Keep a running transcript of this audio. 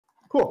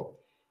Cool.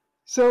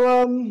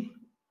 So,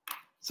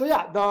 so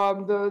yeah,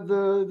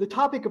 the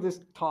topic of this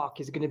talk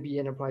is going to be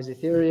enterprise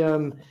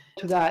Ethereum.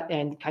 To that,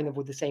 and kind of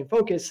with the same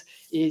focus,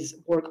 is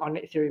work on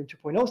Ethereum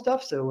 2.0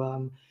 stuff.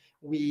 So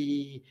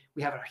we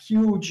have a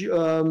huge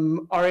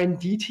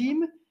R&D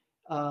team,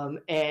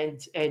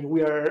 and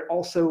we are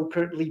also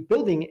currently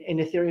building an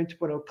Ethereum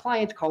 2.0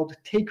 client called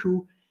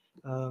Teku,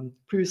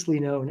 previously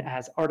known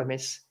as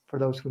Artemis, for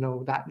those who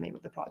know that name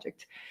of the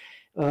project.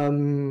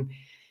 And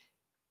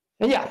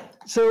yeah,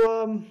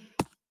 so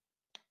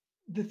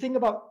the thing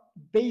about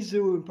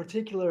Besu in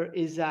particular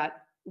is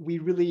that we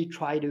really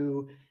try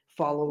to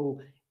follow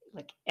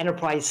like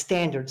enterprise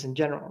standards in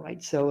general,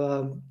 right?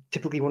 So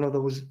typically one of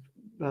those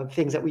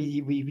things that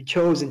we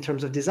chose in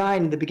terms of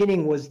design in the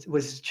beginning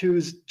was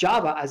choose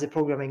Java as a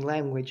programming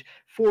language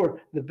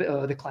for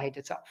the client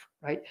itself,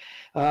 right?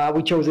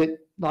 We chose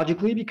it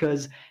logically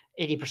because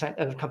 80%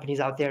 of companies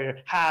out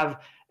there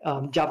have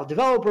Java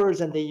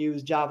developers, and they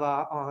use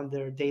Java on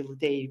their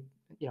day-to-day,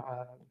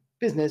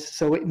 business.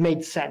 So it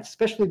made sense,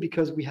 especially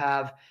because we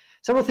have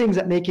several things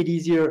that make it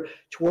easier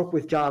to work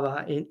with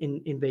Java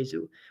in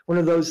Besu. One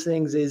of those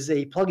things is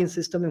a plugin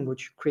system in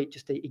which you create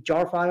just a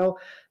jar file.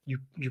 You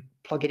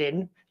plug it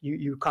in,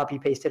 you copy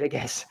paste it, I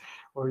guess,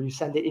 or you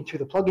send it into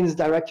the plugins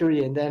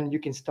directory, and then you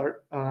can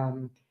start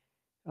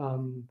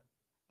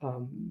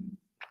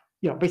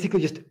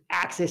basically just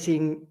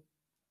accessing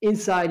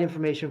inside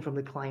information from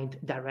the client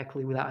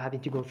directly without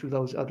having to go through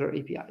those other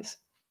APIs.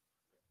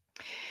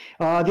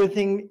 The other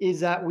thing is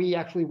that we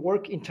actually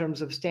work in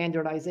terms of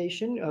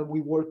standardization.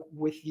 We work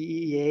with the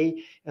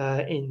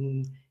EEA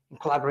in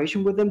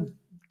collaboration with them,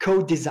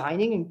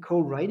 co-designing and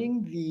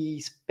co-writing the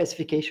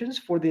specifications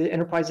for the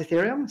enterprise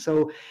Ethereum.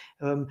 So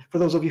for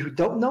those of you who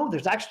don't know,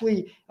 there's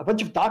actually a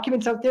bunch of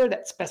documents out there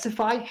that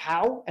specify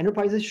how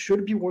enterprises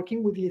should be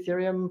working with the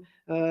Ethereum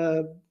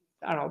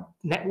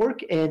network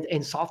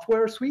and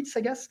software suites,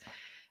 I guess.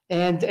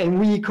 And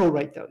we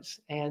co-write those.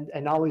 And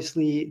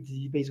obviously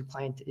the Besu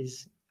client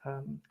is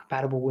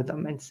compatible with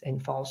them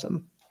and follows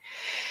them.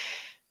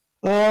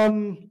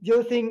 The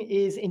other thing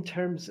is in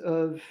terms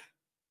of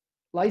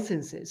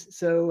licenses.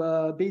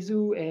 So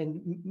Besu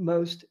and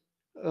most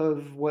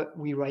of what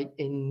we write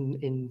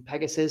in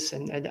Pegasus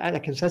and a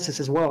consensus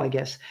as well, I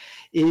guess,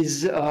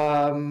 is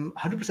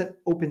 100%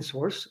 open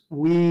source.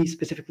 We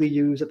specifically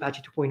use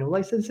Apache 2.0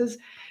 licenses,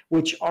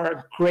 which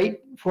are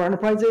great for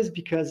enterprises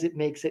because it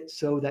makes it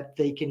so that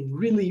they can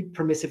really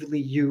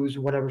permissively use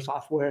whatever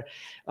software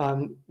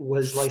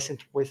was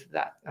licensed with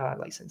that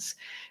license.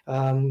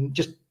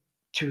 Just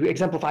to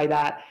exemplify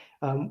that,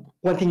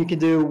 one thing you can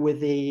do with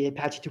the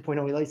Apache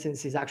 2.0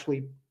 license is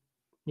actually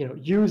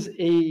use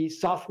a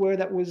software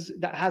that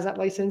has that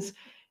license,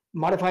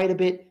 modify it a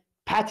bit,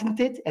 patent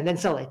it, and then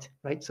sell it,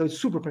 right? So it's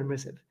super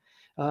permissive.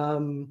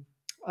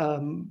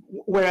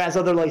 Whereas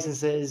other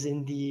licenses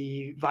in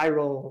the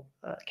viral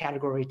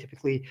category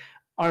typically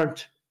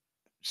aren't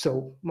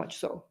so much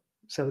so.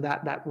 So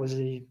that was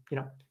a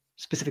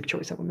specific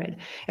choice that we made.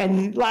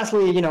 And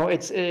lastly,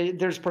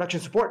 there's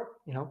production support.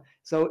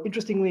 So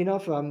interestingly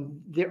enough,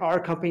 there are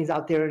companies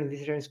out there in the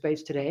Ethereum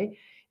space today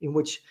in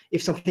which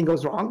if something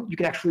goes wrong, you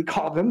can actually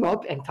call them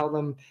up and tell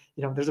them,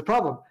 there's a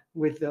problem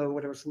with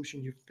whatever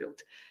solution you've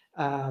built,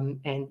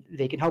 and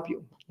they can help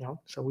you.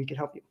 So we can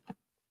help you.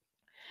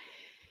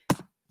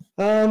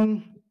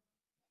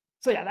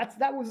 So yeah,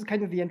 that was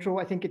kind of the intro.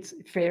 I think it's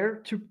fair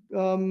to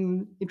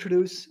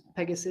introduce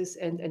Pegasus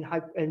and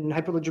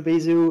Hyperledger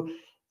Besu,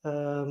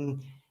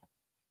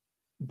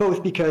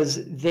 both because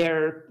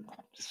they're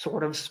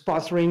sort of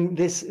sponsoring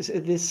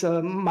this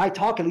my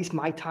talk, at least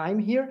my time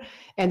here,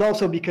 and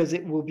also because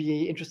it will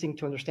be interesting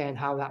to understand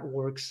how that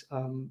works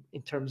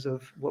in terms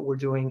of what we're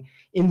doing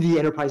in the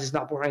enterprise is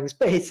not boring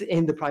space,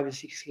 in the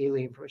privacy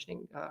scaling and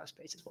provisioning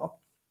space as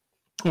well.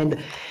 And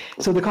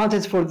so the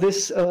contents for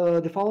this,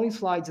 the following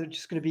slides are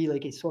just going to be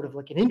like a sort of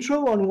like an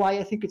intro on why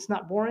I think it's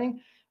not boring.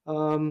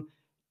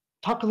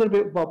 Talk a little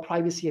bit about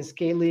privacy and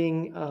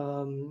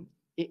scaling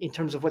in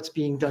terms of what's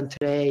being done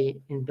today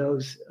in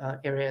those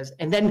areas,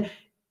 and then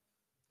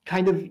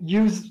kind of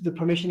use the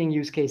permissioning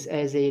use case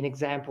as an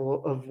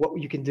example of what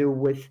you can do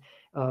with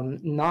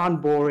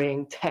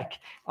non-boring tech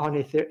on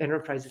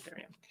enterprise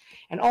Ethereum,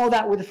 and all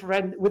that with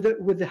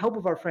the help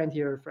of our friend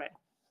here, Fred,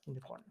 in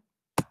the corner.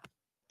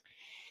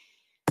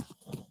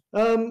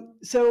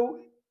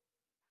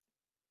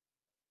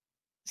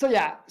 So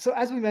yeah, so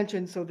as we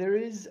mentioned, so there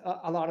is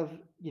a lot of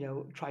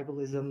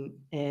tribalism,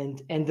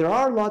 and there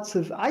are lots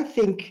of, I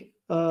think,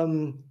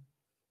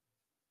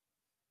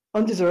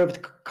 undeserved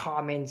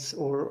comments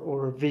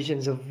or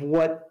visions of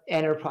what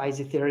enterprise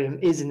Ethereum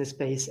is in the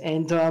space,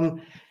 and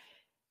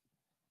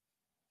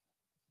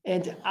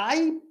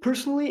I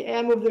personally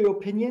am of the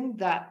opinion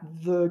that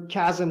the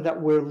chasm that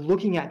we're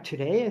looking at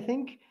today, I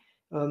think,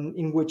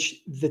 in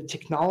which the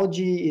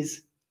technology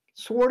is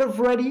sort of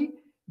ready,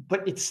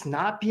 but it's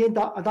not being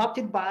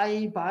adopted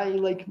by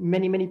like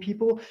many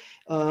people,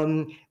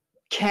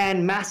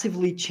 can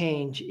massively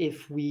change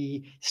if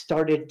we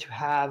started to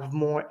have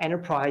more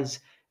enterprise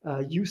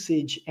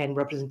usage and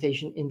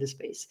representation in the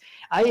space.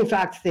 I, in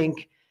fact,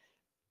 think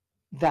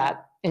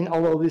that, and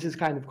although this is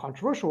kind of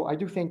controversial, I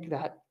do think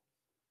that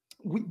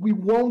we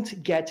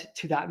won't get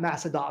to that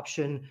mass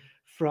adoption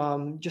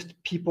from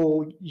just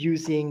people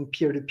using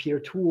peer-to-peer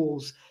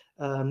tools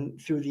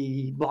through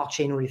the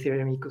blockchain or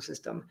Ethereum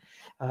ecosystem.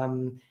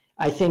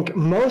 I think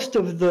most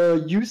of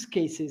the use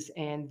cases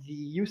and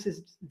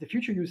the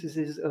future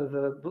uses of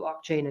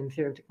blockchain and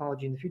Ethereum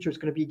technology in the future is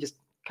going to be just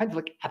kind of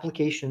like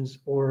applications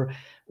or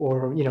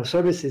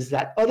services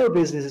that other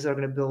businesses are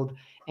going to build,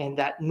 and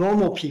that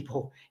normal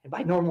people, and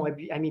by normal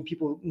I mean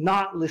people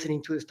not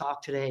listening to this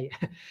talk today,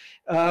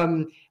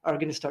 are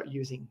going to start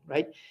using,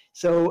 right?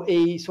 So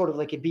a sort of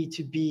like a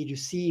B2B to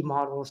C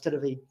model instead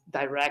of a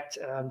direct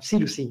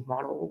C2C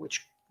model,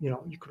 which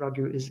you could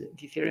argue is the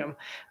Ethereum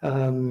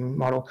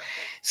model.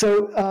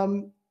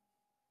 So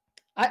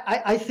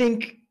I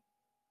think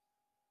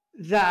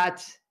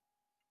that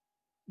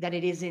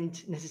it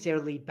isn't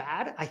necessarily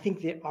bad. I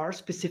think there are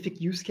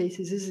specific use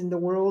cases in the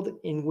world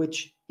in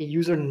which a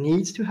user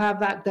needs to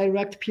have that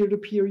direct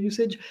peer-to-peer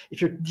usage.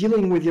 If you're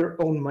dealing with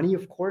your own money,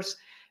 of course,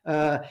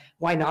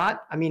 why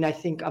not? I mean, I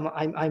think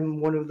I'm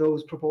one of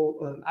those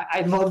people.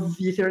 I love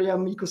the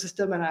Ethereum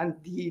ecosystem and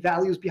the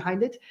values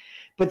behind it,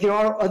 but there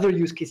are other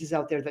use cases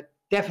out there that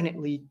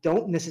definitely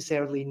don't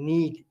necessarily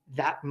need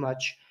that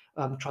much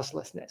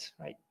trustlessness,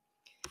 right?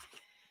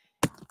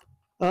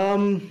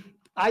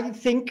 I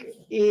think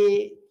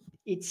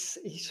it's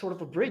sort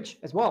of a bridge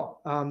as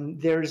well.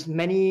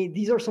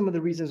 These are some of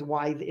the reasons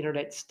why the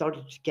internet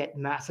started to get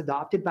mass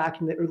adopted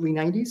back in the early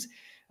 90s.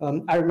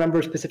 I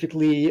remember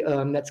specifically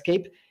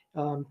Netscape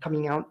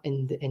coming out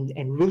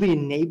and really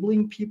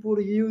enabling people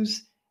to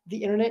use the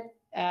internet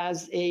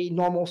as a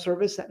normal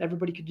service that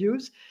everybody could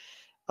use.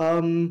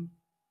 And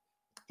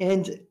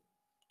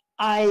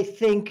I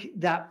think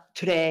that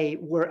today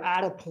we're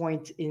at a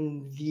point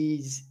in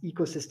these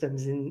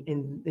ecosystems,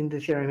 in the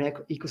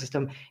Ethereum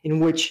ecosystem, in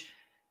which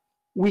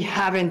we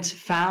haven't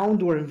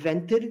found or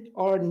invented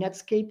our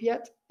Netscape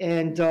yet,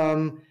 and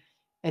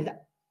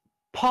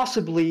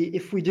possibly,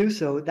 if we do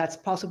so, that's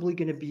possibly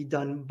going to be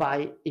done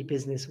by a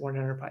business or an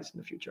enterprise in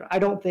the future. I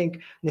don't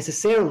think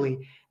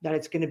necessarily that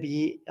it's going to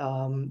be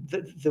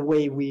the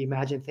way we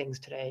imagine things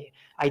today,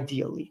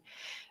 ideally.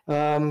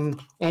 And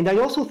I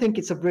also think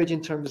it's a bridge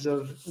in terms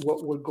of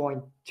what we're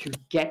going to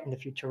get in the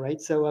future, right?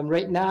 So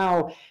right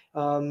now,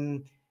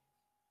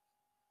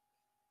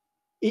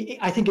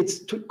 I think it's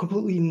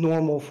completely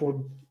normal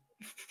for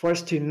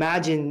us to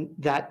imagine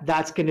that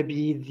that's going to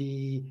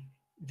be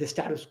the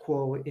status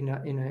quo in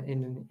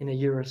a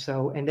year or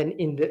so, and then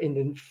in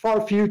the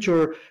far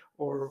future,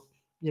 or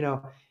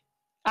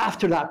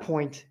after that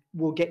point,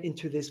 we'll get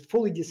into this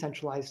fully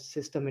decentralized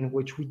system in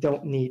which we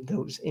don't need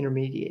those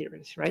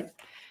intermediaries, right?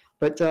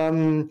 But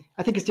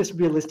I think it's just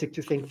realistic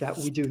to think that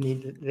we do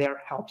need their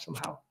help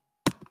somehow.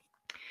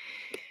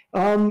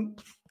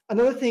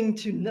 Another thing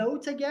to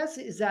note, I guess,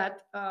 is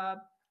that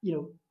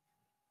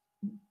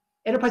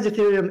enterprise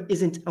Ethereum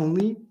isn't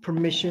only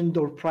permissioned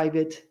or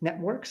private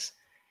networks.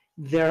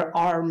 There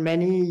are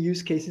many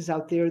use cases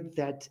out there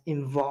that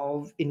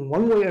involve, in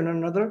one way or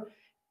another,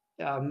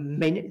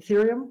 mainnet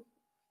Ethereum,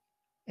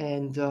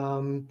 and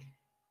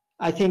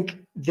I think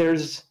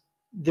there's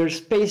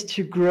space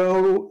to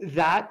grow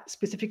that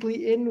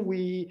specifically in.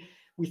 We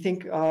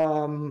think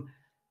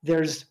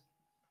there's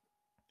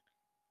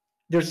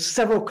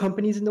several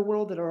companies in the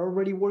world that are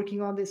already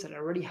working on this, that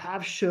already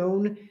have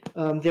shown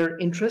their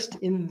interest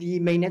in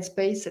the mainnet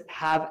space, that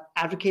have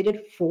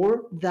advocated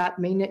for that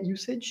mainnet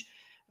usage.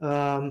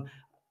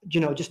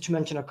 Just to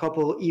mention a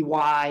couple,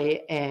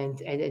 EY and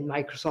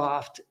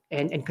Microsoft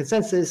and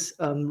Consensus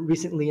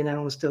recently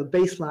announced a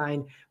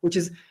baseline, which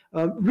is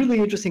really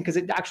interesting because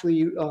it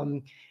actually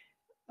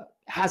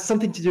has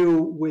something to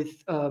do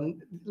with the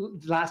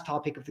last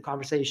topic of the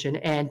conversation,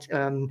 and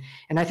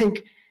I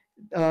think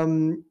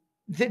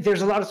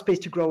there's a lot of space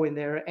to grow in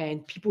there,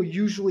 and people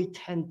usually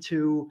tend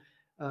to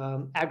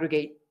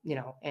aggregate,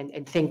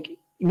 and think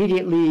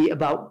immediately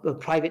about the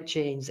private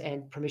chains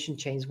and permission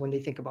chains when they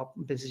think about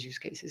business use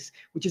cases,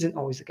 which isn't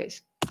always the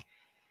case.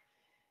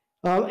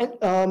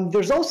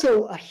 There's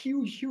also a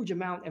huge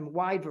amount and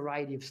wide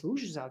variety of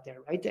solutions out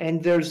there, right?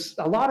 And there's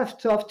a lot of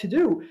stuff to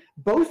do,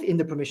 both in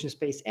the permission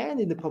space and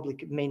in the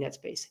public mainnet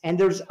space. And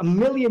there's a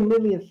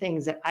million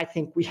things that I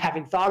think we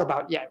haven't thought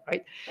about yet,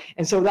 right?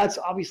 And so that's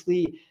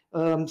obviously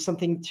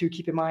something to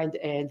keep in mind,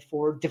 and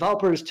for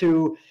developers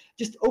to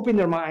just open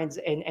their minds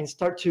and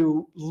start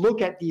to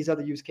look at these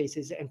other use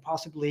cases and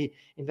possibly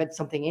invent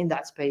something in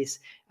that space.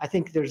 I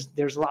think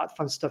there's a lot of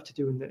fun stuff to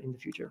do in the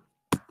future.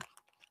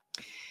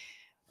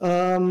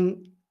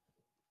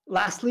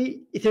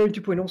 Lastly, Ethereum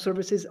 2.0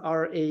 services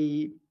are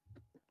I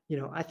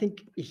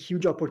think a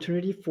huge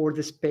opportunity for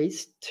the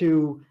space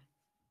to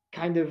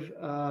kind of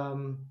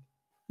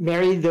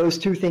marry those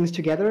two things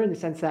together, in the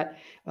sense that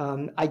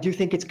I do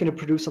think it's going to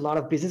produce a lot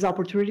of business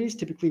opportunities.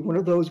 Typically, one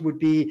of those would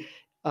be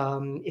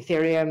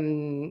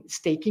Ethereum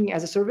staking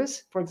as a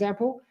service, for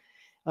example,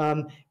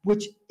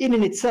 which in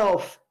and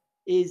itself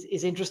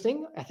is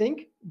interesting, I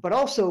think. But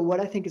also, what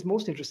I think is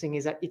most interesting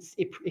is that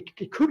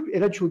it could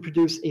eventually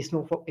produce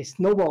a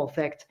snowball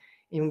effect,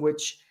 in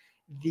which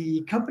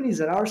the companies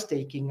that are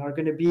staking are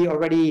going to be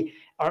already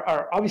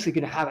are obviously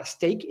going to have a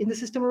stake in the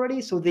system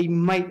already, so they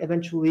might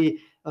eventually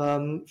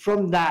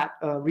from that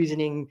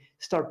reasoning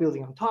start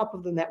building on top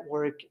of the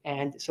network.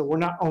 And so we're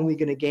not only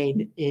going to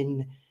gain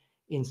in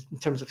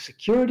terms of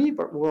security,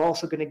 but we're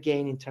also going to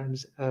gain in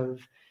terms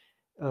of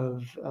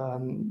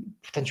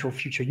potential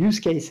future use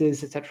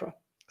cases, etc.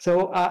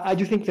 So I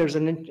do think there's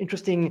an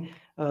interesting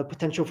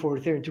potential for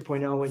Ethereum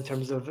 2.0 in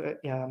terms of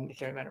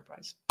Ethereum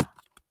Enterprise.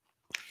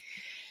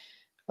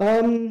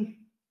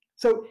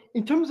 So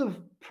in terms of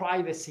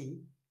privacy,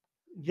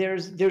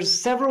 there's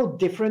several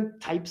different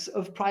types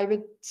of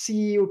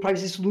privacy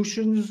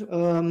solutions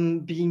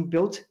being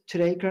built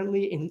today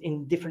currently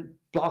in different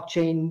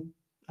blockchain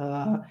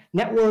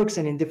networks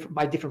and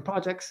by different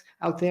projects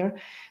out there.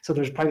 So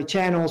there's private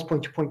channels,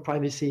 point-to-point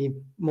privacy,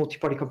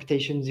 multi-party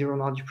computation,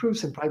 zero-knowledge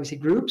proofs, and privacy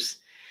groups.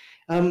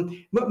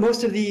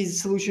 Most of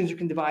these solutions you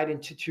can divide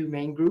into two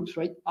main groups,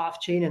 right?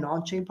 Off-chain and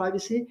on-chain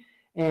privacy.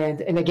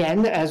 And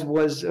again, as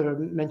was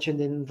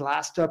mentioned in the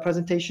last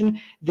presentation,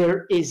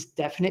 there is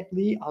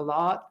definitely a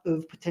lot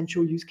of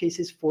potential use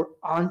cases for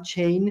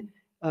on-chain,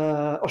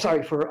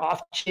 for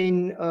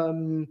off-chain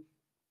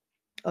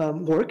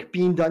work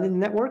being done in the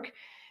network.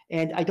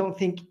 And I don't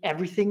think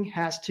everything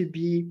has to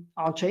be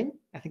on-chain.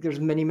 I think there's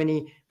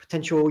many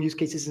potential use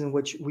cases in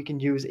which we can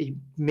use a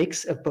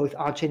mix of both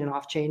on-chain and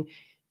off-chain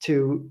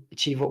to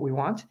achieve what we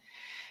want.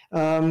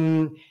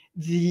 I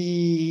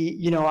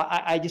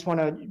just want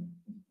to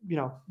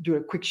do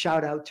a quick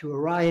shout out to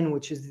Orion,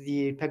 which is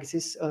the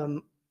Pegasus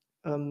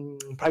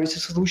privacy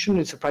solution.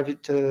 It's a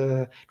private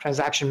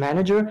transaction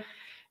manager.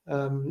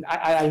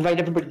 I invite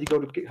everybody to go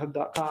to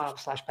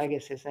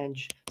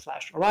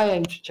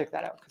github.com/pegasuseng/Orion to check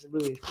that out, because it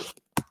really is cool.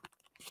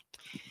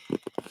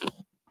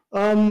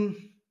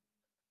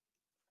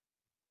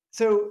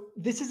 So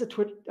this is a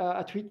tweet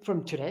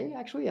from today,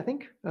 actually, I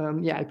think.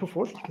 April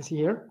 4th, you can see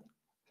here.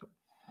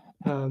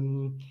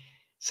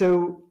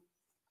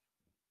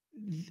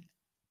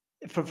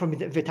 From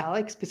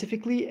Vitalik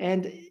specifically,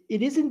 and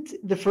it isn't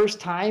the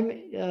first time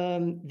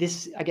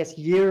this, I guess,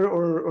 year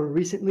or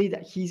recently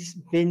that he's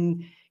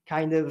been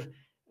kind of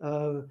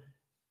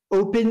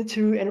open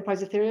to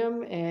enterprise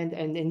Ethereum, and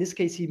in this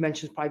case he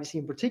mentions privacy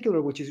in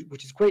particular, which is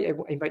great. I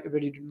invite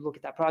everybody to look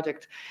at that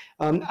project.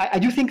 I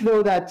do think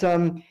though that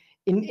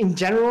in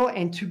general,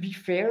 and to be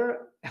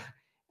fair,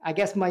 I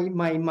guess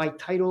the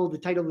title of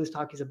this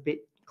talk is a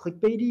bit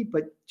clickbaity,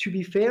 but to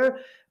be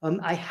fair,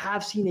 I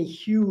have seen a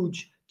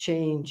huge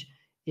change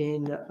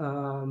in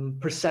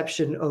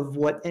perception of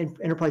what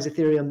enterprise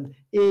Ethereum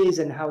is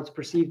and how it's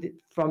perceived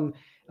from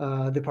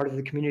the part of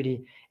the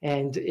community,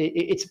 and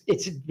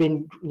it's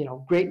been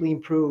greatly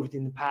improved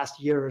in the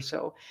past year or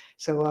so.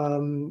 So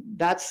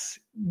that's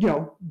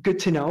good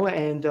to know,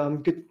 and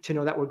good to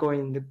know that we're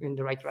going in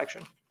the right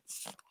direction.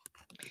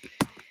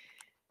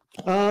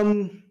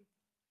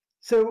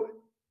 So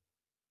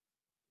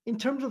in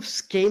terms of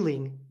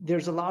scaling,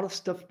 there's a lot of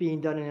stuff being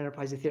done in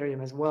enterprise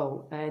Ethereum as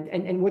well.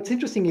 And what's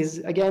interesting is,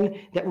 again,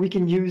 that we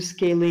can use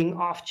scaling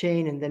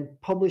off-chain and then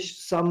publish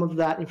some of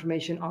that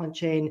information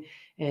on-chain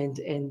and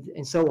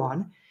so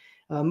on.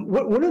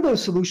 One of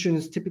those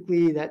solutions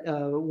typically that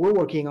we're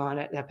working on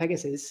at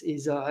Pegasus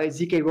is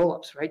ZK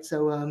rollups, right?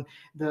 So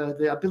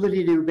the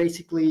ability to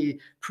basically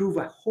prove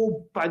a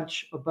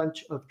bunch of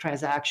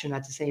transaction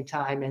at the same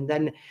time, and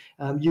then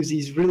use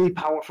these really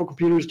powerful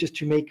computers just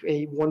to make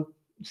one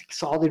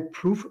solid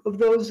proof of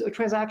those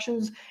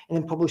transactions, and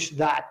then publish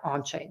that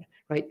on-chain,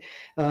 right?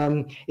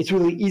 It's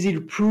really easy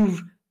to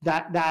prove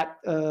that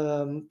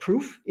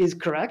proof is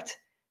correct,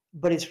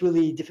 but it's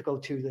really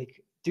difficult to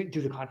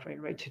do the contrary,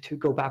 right? To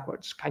go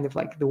backwards, kind of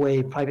like the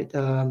way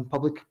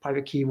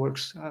public-private key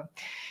works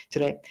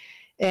today.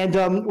 And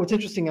what's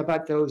interesting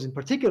about those in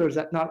particular is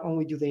that not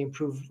only do they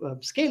improve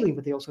scaling,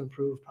 but they also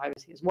improve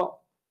privacy as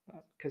well,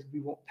 because we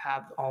won't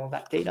have all of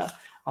that data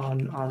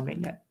on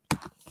mainnet.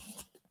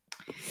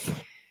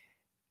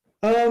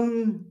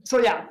 So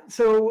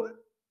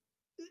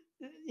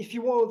if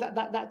you will,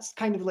 that's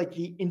kind of like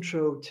the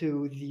intro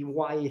to the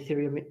why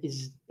Ethereum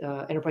is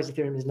enterprise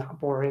Ethereum is not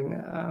boring.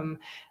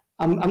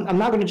 I'm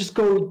not going to just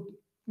go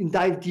and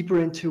dive deeper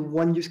into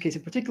one use case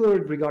in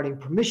particular regarding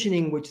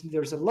permissioning, which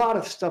there's a lot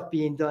of stuff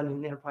being done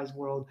in the enterprise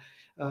world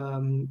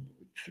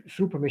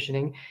through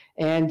permissioning,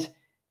 and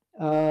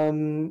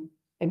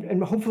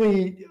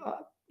hopefully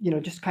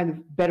just kind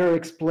of better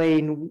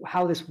explain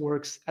how this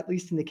works, at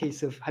least in the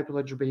case of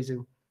Hyperledger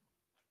Besu.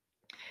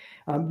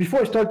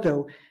 Before I start,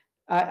 though,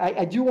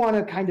 I do want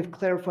to kind of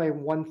clarify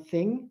one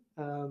thing.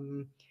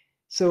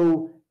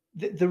 So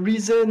the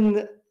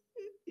reason,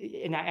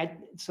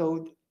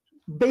 so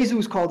Besu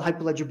is called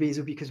Hyperledger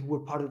Besu because we're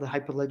part of the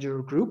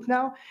Hyperledger group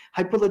now.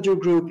 Hyperledger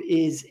group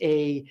is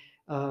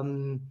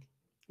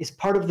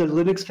part of the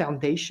Linux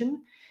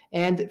Foundation.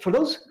 And for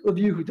those of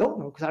you who don't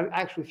know, because I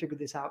actually figured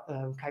this out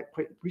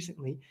quite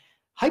recently,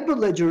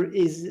 Hyperledger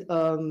is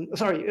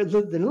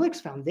the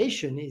Linux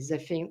Foundation is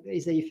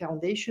a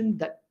foundation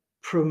that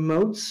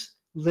promotes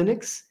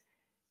Linux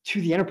to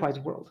the enterprise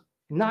world.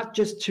 not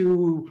just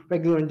to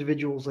regular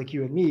individuals like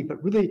you and me,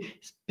 but really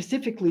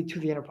specifically to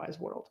the enterprise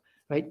world,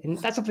 right? And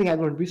that's something I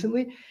learned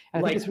recently.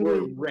 And like I think it's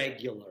really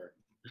regular.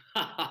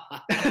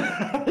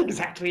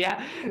 Exactly,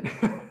 yeah.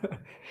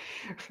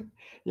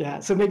 Yeah,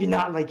 so maybe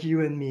not like you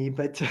and me,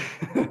 but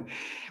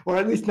or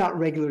at least not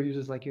regular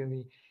users like you and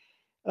me.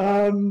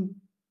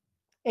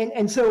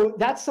 And so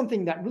that's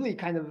something that really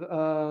kind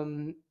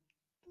of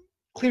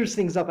clears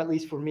things up, at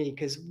least for me,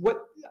 because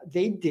what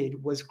they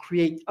did was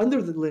create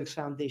under the Linux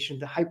Foundation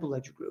the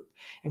Hyperledger group,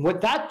 and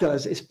what that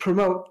does is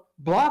promote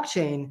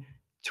blockchain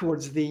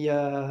towards the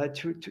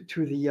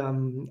to the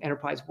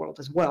enterprise world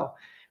as well,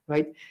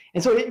 right?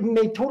 And so it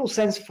made total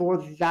sense for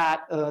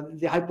that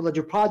the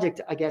Hyperledger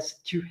project, I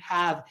guess, to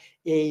have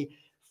a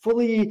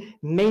fully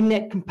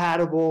mainnet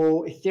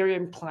compatible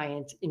Ethereum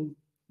client in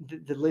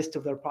the list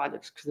of their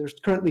projects, because there's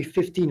currently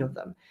 15 of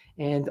them.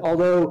 And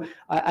although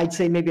I'd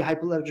say maybe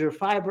Hyperledger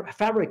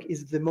Fabric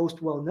is the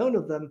most well-known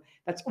of them,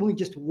 that's only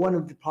just one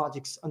of the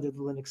projects under the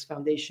Linux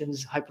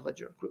Foundation's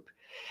Hyperledger group.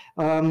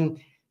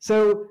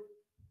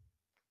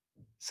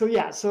 So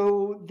yeah,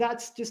 so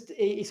that's just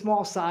a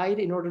small side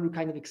in order to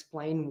kind of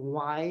explain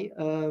why,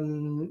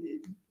 where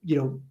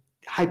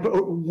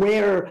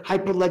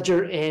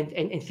Hyperledger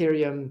and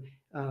Ethereum,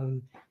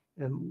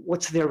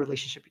 what's their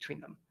relationship between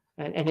them.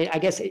 And I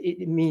guess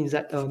it means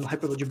that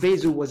Hyperledger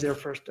Besu was their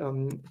first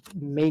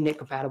mainnet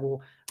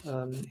compatible,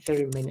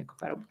 Ethereum mainnet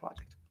compatible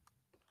project.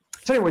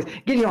 So anyways,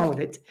 getting on with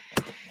it.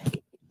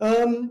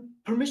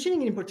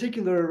 Permissioning in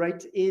particular,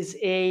 right, is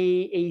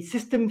a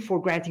system for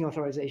granting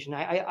authorization.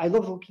 I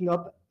love looking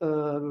up,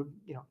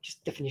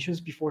 just definitions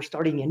before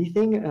starting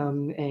anything.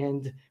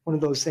 And one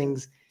of those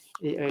things,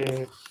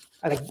 I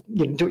like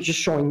just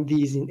showing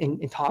these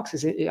in talks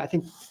is I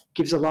think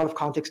gives a lot of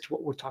context to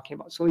what we're talking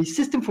about. So a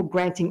system for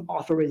granting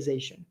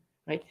authorization,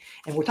 right?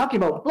 And we're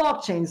talking about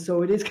blockchain,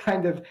 so it is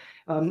kind of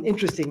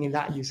interesting in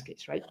that use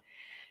case, right?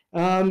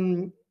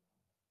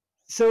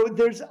 So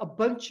there's a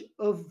bunch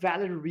of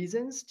valid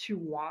reasons to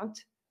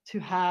want to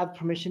have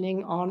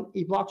permissioning on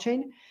a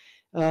blockchain.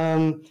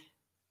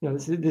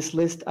 This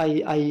list,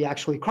 I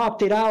actually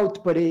cropped it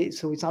out, but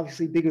so it's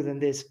obviously bigger than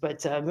this.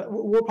 But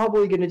we're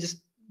probably going to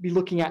just be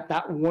looking at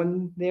that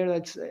one there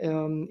that's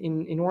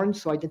in orange.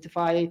 So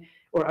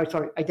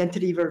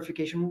identity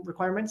verification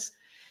requirements,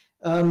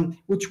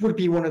 which would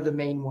be one of the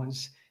main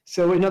ones.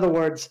 So in other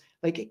words,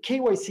 like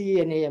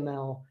KYC and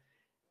AML.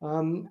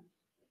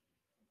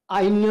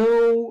 I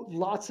know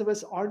lots of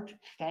us aren't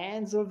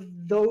fans of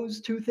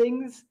those two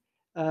things,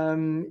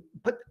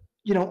 but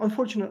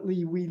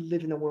unfortunately, we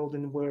live in a world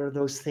in where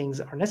those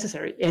things are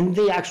necessary, and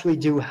they actually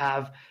do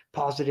have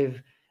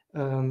positive,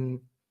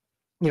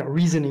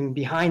 reasoning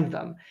behind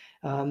them.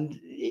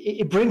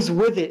 It brings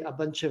with it a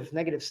bunch of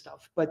negative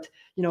stuff, but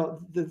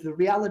the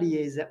reality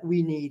is that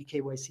we need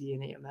KYC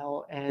and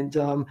AML, and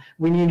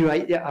we need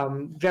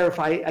to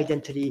verify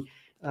identity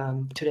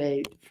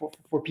today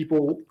for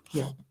people,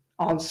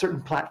 on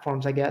certain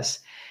platforms, I guess.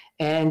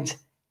 And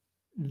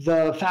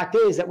the fact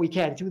is that we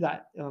can't do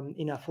that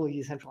in a fully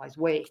decentralized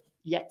way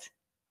yet,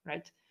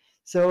 right?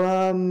 So,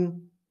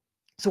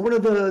 so one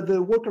of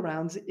the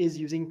workarounds is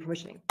using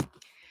permissioning.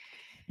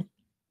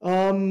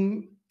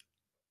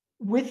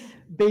 With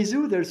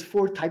Besu, there's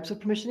 4 types of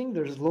permissioning.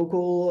 There's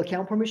local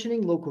account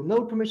permissioning, local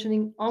node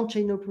permissioning,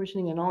 on-chain node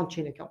permissioning, and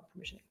on-chain account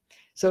permissioning.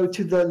 So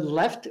to the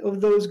left of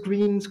those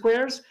green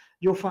squares,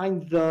 you'll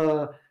find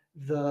the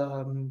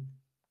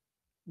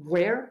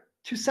where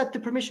to set the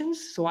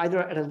permissions, so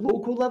either at a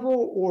local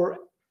level or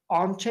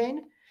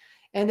on-chain.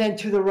 And then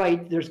to the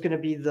right, there's going to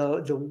be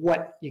the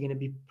what you're going to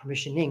be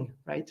permissioning,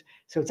 right?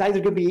 So it's either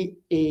going to be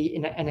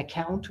an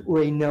account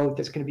or a node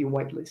that's going to be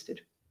whitelisted.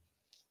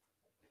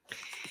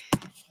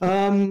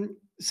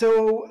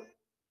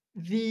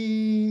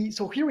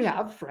 So here we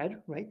have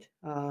Fred, right?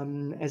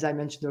 As I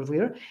mentioned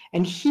earlier,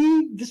 and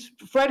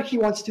Fred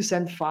wants to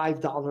send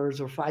 $5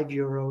 or €5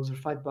 or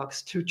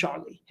 $5 to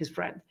Charlie, his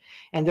friend,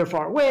 and they're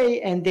far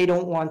away, and they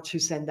don't want to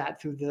send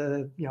that through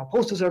the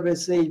postal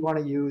service. They want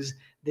to use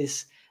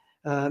this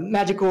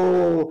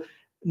magical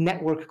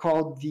network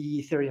called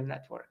the Ethereum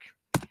network,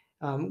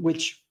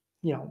 which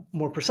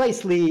more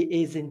precisely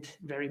isn't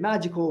very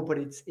magical, but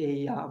it's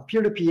a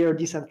peer-to-peer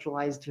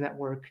decentralized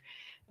network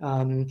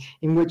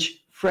in which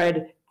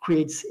Fred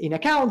creates an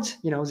account,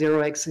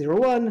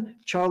 0x01,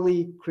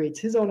 Charlie creates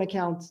his own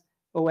account,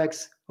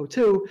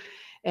 OX02,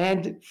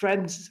 and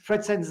Fred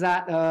sends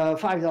that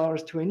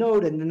 $5 to a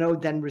node, and the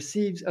node then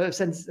sends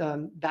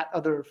that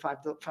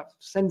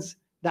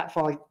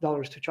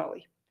 $5 to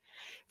Charlie.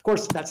 Of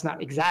course, that's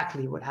not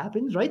exactly what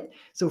happens, right?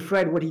 So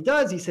Fred, what he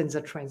does, he sends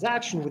a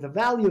transaction with a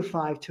value of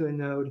 5 to a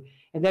node,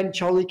 and then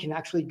Charlie can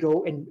actually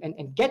go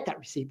and get that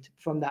receipt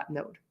from that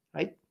node,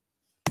 right?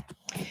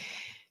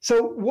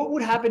 So what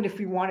would happen if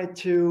we wanted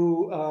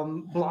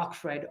to block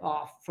Fred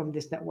off from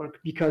this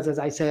network? Because as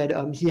I said,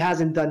 he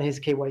hasn't done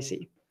his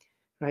KYC,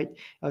 right?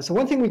 So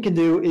one thing we can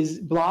do is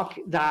block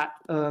that,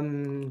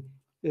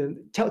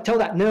 tell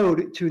that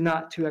node to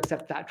not to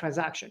accept that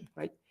transaction,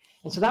 right?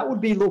 And so that would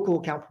be local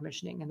account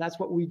permissioning. And that's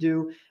what we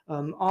do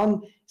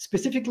on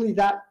specifically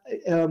that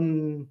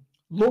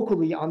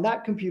locally on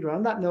that computer,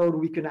 on that node,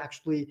 we can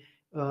actually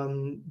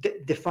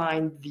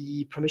define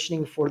the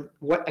permissioning for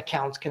what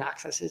accounts can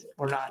access it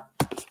or not.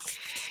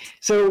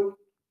 So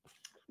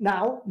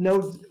now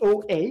node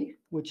OA,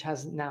 which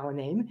has now a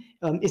name,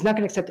 is not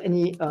going to accept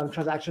any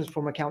transactions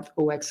from account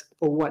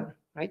OX01,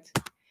 right?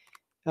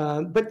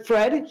 But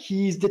Fred,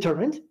 he's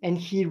determined, and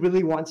he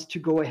really wants to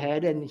go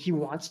ahead and he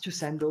wants to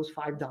send those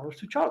 $5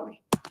 to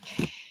Charlie.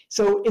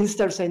 So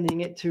instead of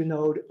sending it to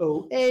node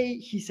OA,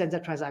 he sends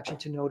that transaction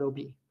to node OB,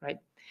 right?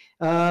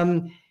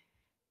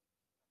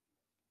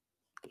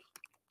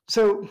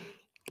 So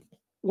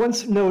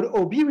once node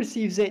OB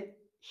receives it,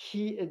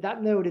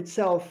 that node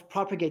itself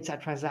propagates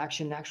that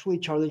transaction. Actually,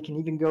 Charlie can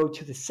even go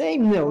to the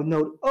same node,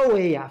 node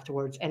OA,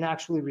 afterwards, and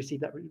actually receive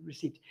that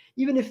receipt,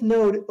 even if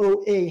node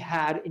OA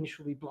had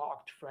initially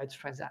blocked Fred's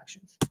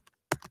transactions.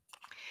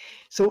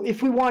 So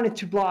if we wanted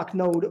to block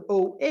node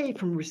OA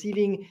from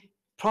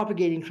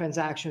propagating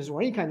transactions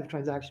or any kind of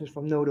transactions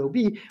from node OB,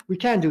 we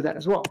can do that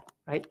as well,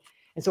 right?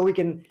 And so we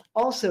can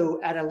also,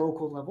 at a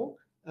local level,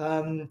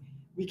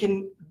 we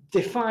can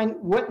define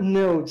what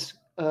nodes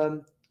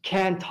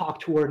can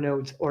talk to our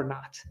nodes or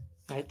not,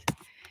 right?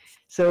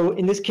 So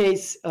in this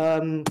case,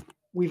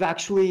 we've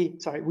actually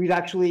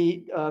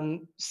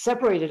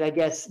separated, I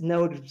guess,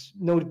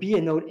 node B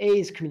and node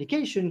A's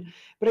communication.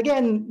 But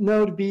again,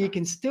 node B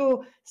can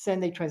still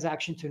send a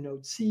transaction to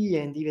node C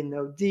and even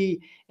node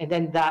D, and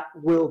then that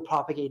will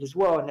propagate as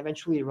well and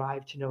eventually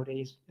arrive to node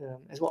A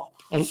as well,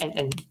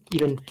 and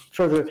even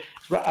further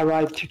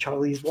arrive to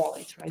Charlie's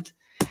wallet, right?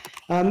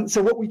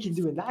 So what we can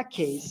do in that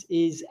case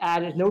is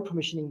add node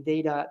permissioning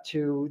data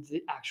to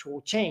the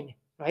actual chain,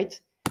 right?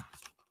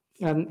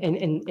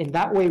 And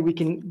that way we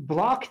can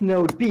block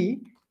node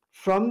B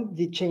from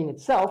the chain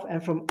itself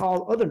and from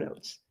all other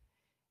nodes.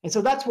 And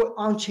so that's what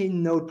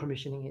on-chain node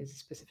permissioning is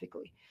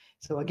specifically.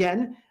 So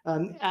again,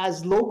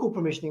 as local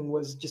permissioning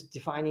was just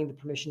defining the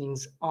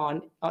permissions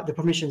on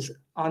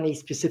a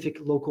specific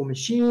local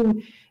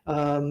machine,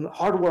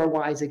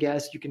 hardware-wise, I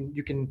guess you can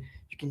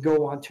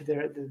go onto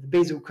the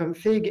basic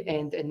config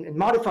and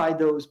modify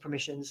those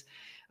permissions.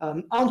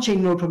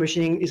 On-chain node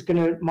permissioning is going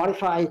to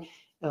modify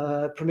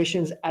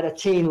permissions at a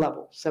chain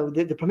level. So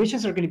the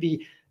permissions are going to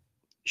be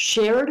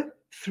shared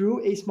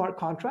through a smart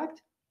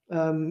contract,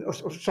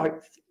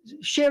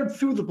 shared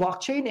through the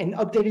blockchain and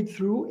updated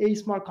through a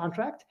smart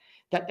contract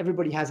that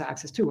everybody has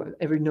access to,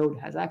 every node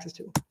has access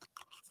to.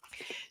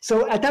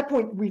 So at that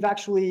point, we've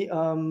actually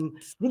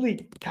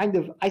really kind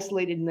of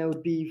isolated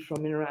node B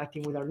from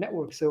interacting with our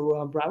network.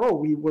 So bravo,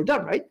 we're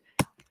done, right?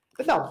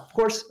 But no, of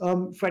course,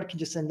 Fred can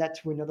just send that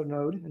to another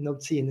node,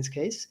 node C in this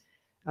case.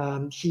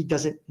 He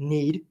doesn't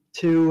need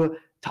to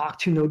talk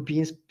to node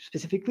B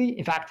specifically.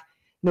 In fact,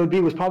 node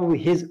B was probably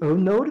his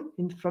own node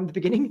from the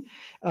beginning,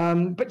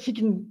 but he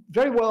can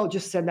very well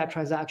just send that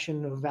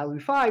transaction of value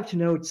 5 to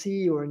node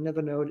C or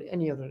another node,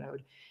 any other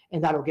node,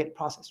 and that'll get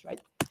processed,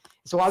 right?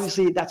 So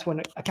obviously that's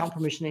when account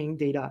permissioning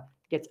data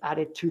gets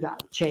added to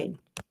that chain.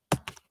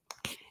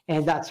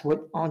 And that's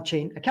what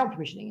on-chain account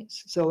permissioning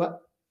is. So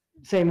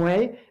same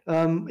way,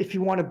 if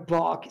you want to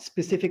block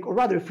specific, or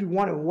rather if you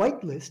want to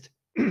whitelist,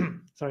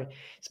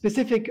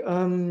 specific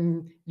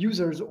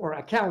users or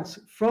accounts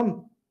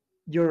from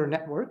your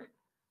network,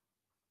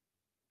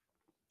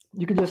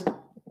 you can just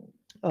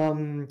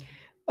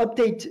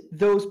update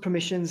those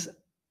permissions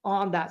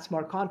on that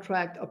smart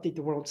contract, update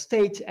the world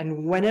state,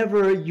 and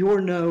whenever your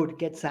node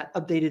gets that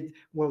updated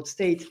world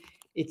state,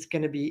 it's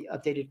going to be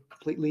updated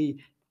completely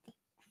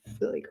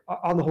like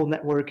on the whole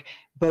network,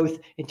 both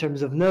in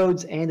terms of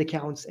nodes and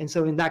accounts. And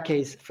so in that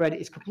case, Fred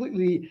is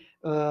completely,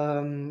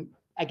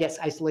 I guess,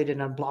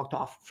 isolated and blocked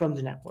off from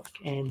the network,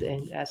 and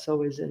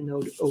so is a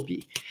node OB.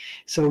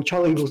 So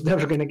Charlie was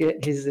never going to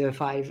get his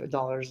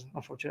 $5,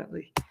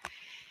 unfortunately.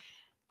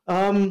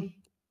 So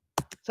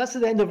that's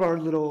the end of our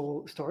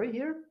little story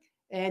here.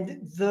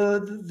 And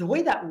the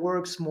way that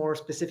works more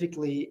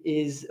specifically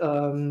is,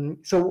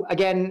 so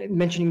again,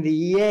 mentioning the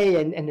EA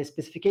and the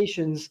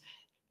specifications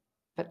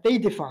that they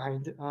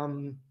defined,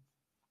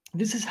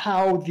 this is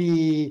how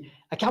the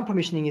account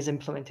permissioning is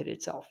implemented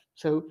itself.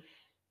 So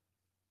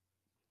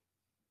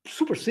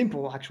super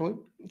simple, actually.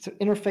 It's an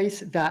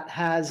interface that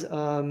has,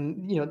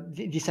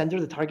 the sender,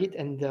 the target,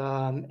 and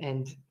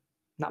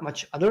not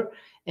much other.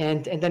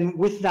 And then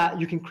with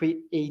that, you can create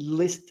a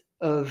list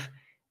of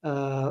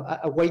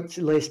a wait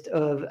list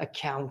of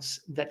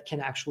accounts that can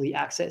actually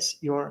access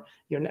your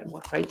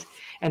network, right?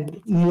 And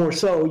more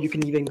so, you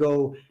can even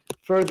go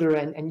further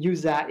and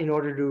use that in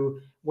order to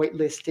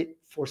whitelist it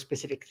for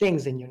specific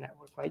things in your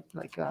network, right?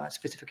 Like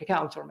specific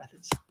accounts or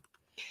methods.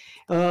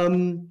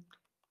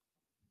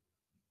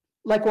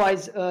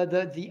 Likewise,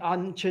 the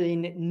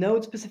on-chain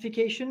node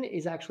specification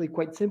is actually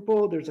quite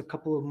simple. There's a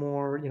couple of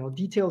more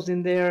details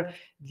in there.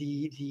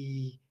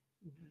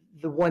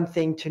 The one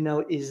thing to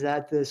note is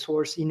that the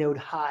source enode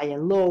high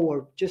and low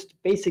are just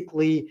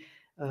basically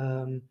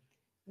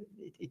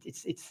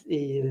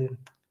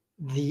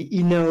the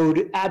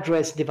enode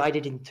address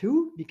divided in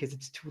two because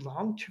it's too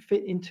long to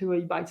fit into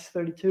a bytes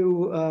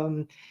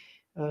 32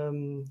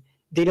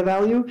 data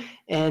value,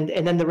 and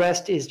then the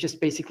rest is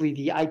just basically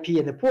the IP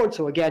and the port.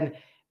 So again,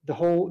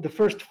 the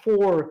first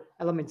four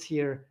elements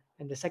here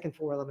and the second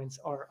four elements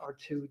are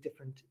two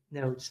different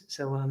nodes.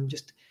 So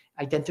just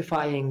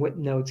identifying what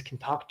nodes can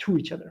talk to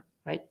each other,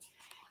 right?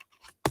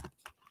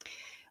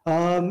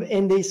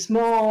 And a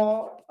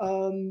small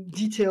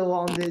detail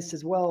on this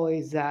as well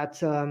is that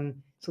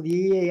so the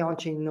EA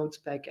on-chain node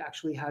spec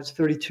actually has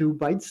 32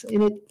 bytes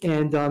in it,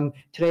 and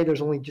today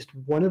there's only just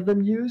one of them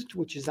used,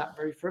 which is that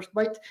very first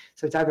byte.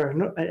 So it's either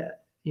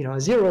a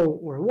 0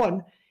 or a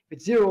 1. If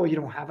it's 0, you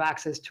don't have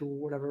access to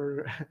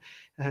whatever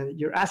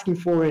you're asking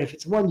for, and if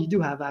it's 1, you do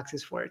have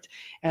access for it.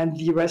 And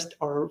the rest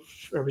are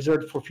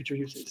reserved for future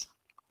uses.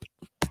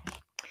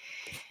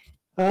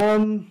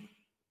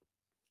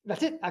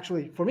 That's it,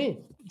 actually, for me.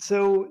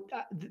 So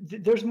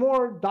there's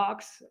more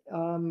docs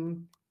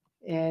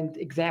and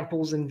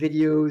examples and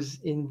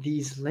videos in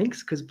these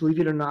links, because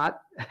believe it or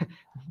not,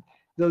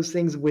 those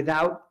things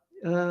without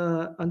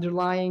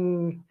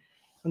underlining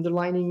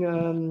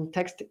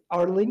text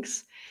are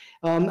links.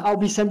 I'll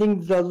be sending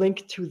the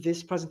link to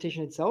this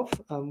presentation itself,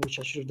 which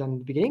I should have done in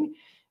the beginning,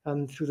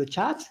 through the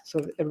chat,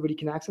 so everybody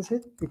can access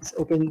it. It's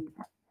open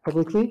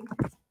publicly.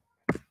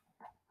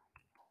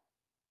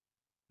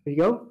 There you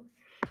go.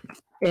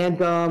 And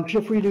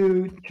feel free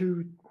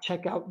to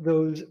check out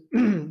those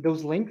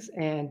those links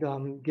and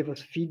give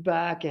us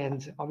feedback.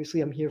 And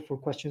obviously, I'm here for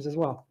questions as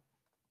well.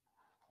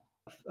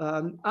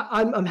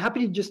 I'm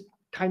happy to just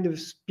kind of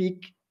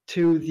speak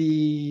to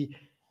the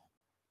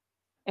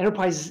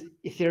enterprise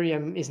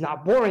Ethereum is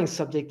not boring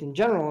subject in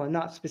general, and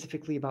not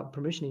specifically about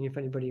permissioning. If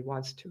anybody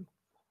wants to.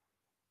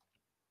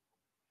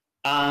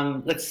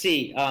 Let's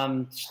see.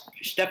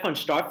 Stefan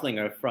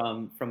Starflinger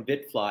from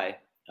Bitfly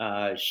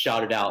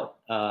shouted out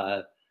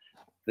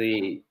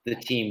the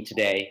team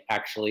today,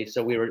 actually.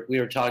 So we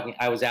were talking.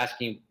 I was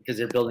asking because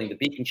they're building the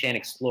Beacon Chain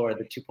Explorer,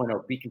 the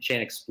 2.0 Beacon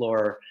Chain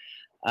Explorer.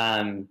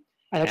 I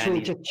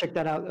actually just checked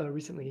that out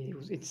recently.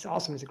 It's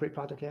awesome. It's a great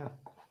project. Yeah.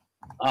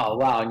 Oh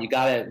wow! And you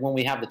gotta, when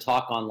we have the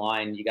talk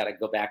online, you gotta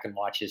go back and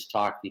watch his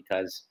talk,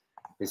 because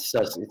it's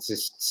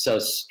just so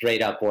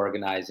straight up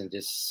organized and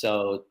just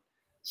so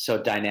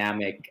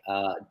dynamic,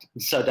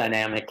 so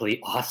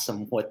dynamically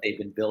awesome what they've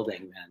been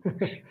building,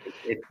 man.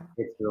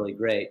 It's really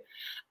great.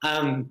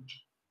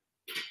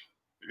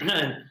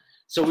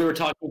 So we were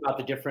talking about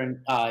the different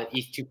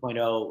ETH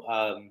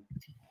 2.0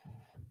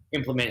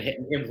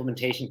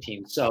 implementation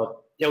teams.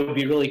 So it would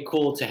be really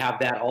cool to have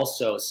that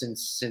also,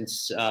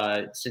 since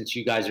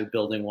you guys are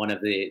building one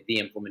of the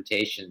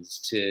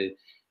implementations, to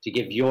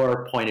give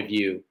your point of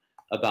view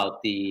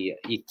about the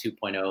ETH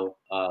 2.0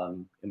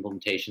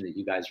 implementation that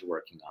you guys are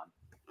working on.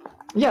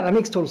 Yeah, that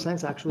makes total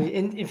sense, actually.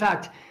 In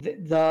fact,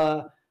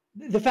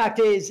 the fact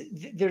is,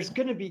 there's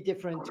going to be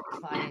different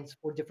clients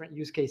for different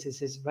use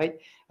cases, right?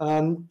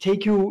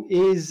 Teku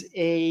is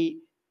a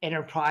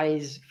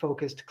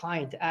enterprise-focused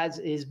client, as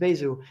is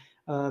Bezu.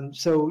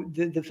 So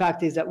the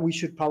fact is that we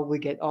should probably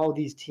get all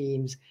these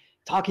teams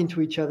talking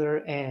to each other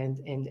and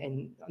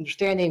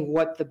understanding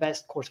what the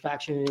best course of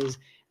action is,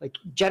 like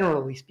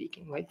generally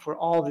speaking, right, for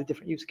all the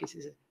different use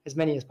cases, as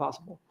many as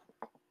possible.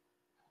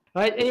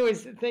 All right.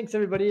 Anyways, thanks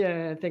everybody,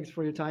 and thanks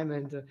for your time,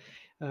 and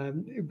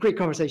great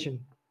conversation.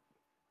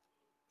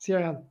 See you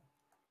around.